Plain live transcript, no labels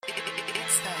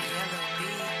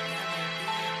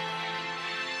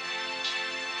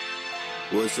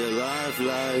What's your life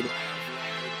like?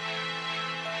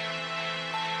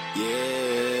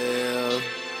 Yeah.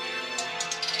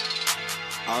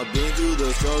 I've been through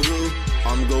the struggle,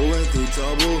 I'm going through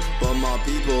trouble, but my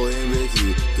people ain't with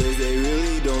you, cause they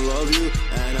really don't love you,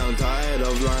 and I'm tired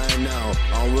of lying now.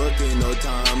 I'm working no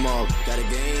time off, gotta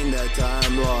gain that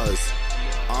time lost.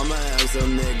 I'ma have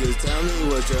some niggas tell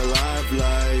me what's your life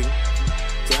like.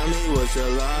 Tell me what's your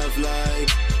life like.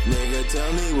 Nigga,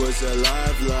 tell me what's your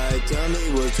life like. Tell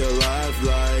me what's your life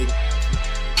like.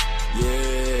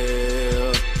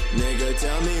 Yeah. Nigga,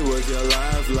 tell me what's your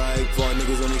life like. Fuck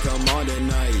niggas only come on at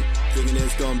night, thinking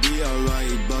it's gonna be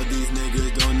alright, but these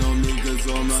niggas don't know me, cause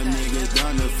all my niggas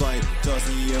down to fight. Trust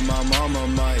me, and my mama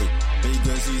might,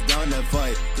 because she's down to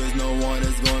fight, cause no one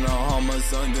is gonna harm my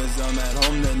son, cause I'm at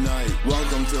home tonight.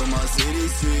 Welcome to my city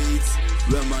streets,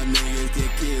 where my niggas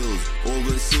get killed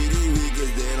over shitty weed,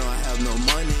 cause they don't have no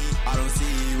money. I don't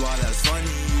see why that's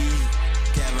funny.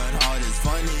 Kevin Hart is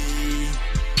funny,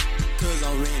 cause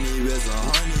I'm Randy with some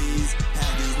honeys.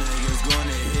 Have these niggas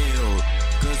gonna heal,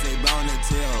 cause they bound to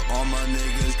tell all my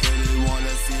niggas, cause they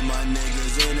wanna see my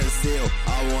niggas in a cell.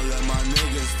 I won't let my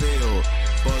niggas feel,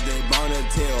 but they bound to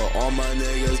tell all my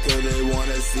niggas, cause they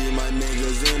wanna see my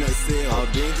niggas in a cell.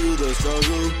 I've been through the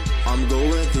struggle, I'm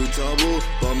going through trouble,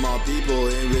 but my people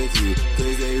ain't with you,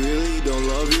 cause they really don't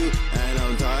love you, and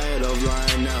I'm tired of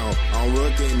lying now. I'm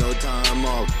working no time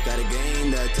off, gotta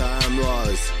gain that time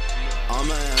lost.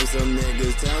 I'ma have some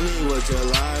niggas tell me what's your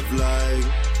life like.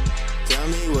 Tell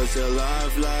me what's your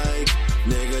life like.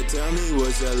 Nigga, tell me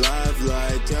what's your life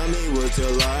like. Tell me what's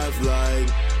your life like.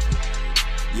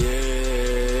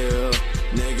 Yeah.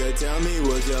 Nigga, tell me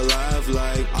what's your life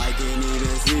like. I can't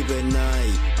even sleep at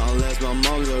night unless my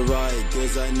mom's alright,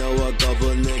 cause I know a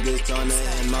couple niggas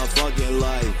tryna end my fucking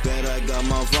life. Bet I got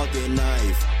my fucking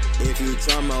knife if you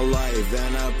try my life,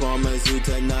 and I promise you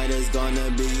tonight is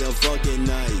gonna be a fucking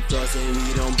night. Trust me,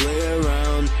 we don't play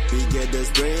around, we get the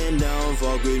spraying down.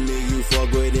 Fuck with me, you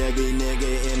fuck with every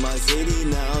nigga in my city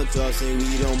now. Trust me,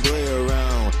 we don't play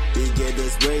around, we get the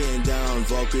spraying down.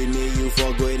 Fuck with me, you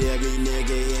fuck with every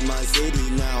nigga in my city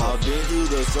now. I've been through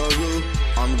the struggle,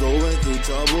 I'm going through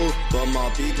trouble, but my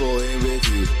people ain't with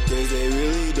you, cause they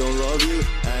really don't love you,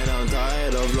 and I'm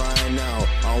tired of lying now.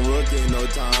 I'm working no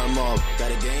time off,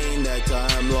 gotta gain that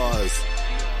time lost.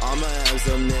 I'ma have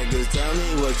some niggas tell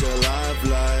me what's your life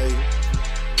like.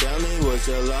 Tell me what's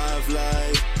your life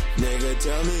like. Nigga,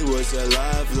 tell me what's your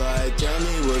life like. Tell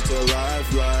me what's your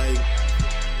life like.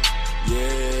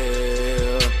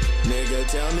 Yeah. Nigga,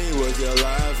 tell me what's your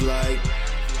life like.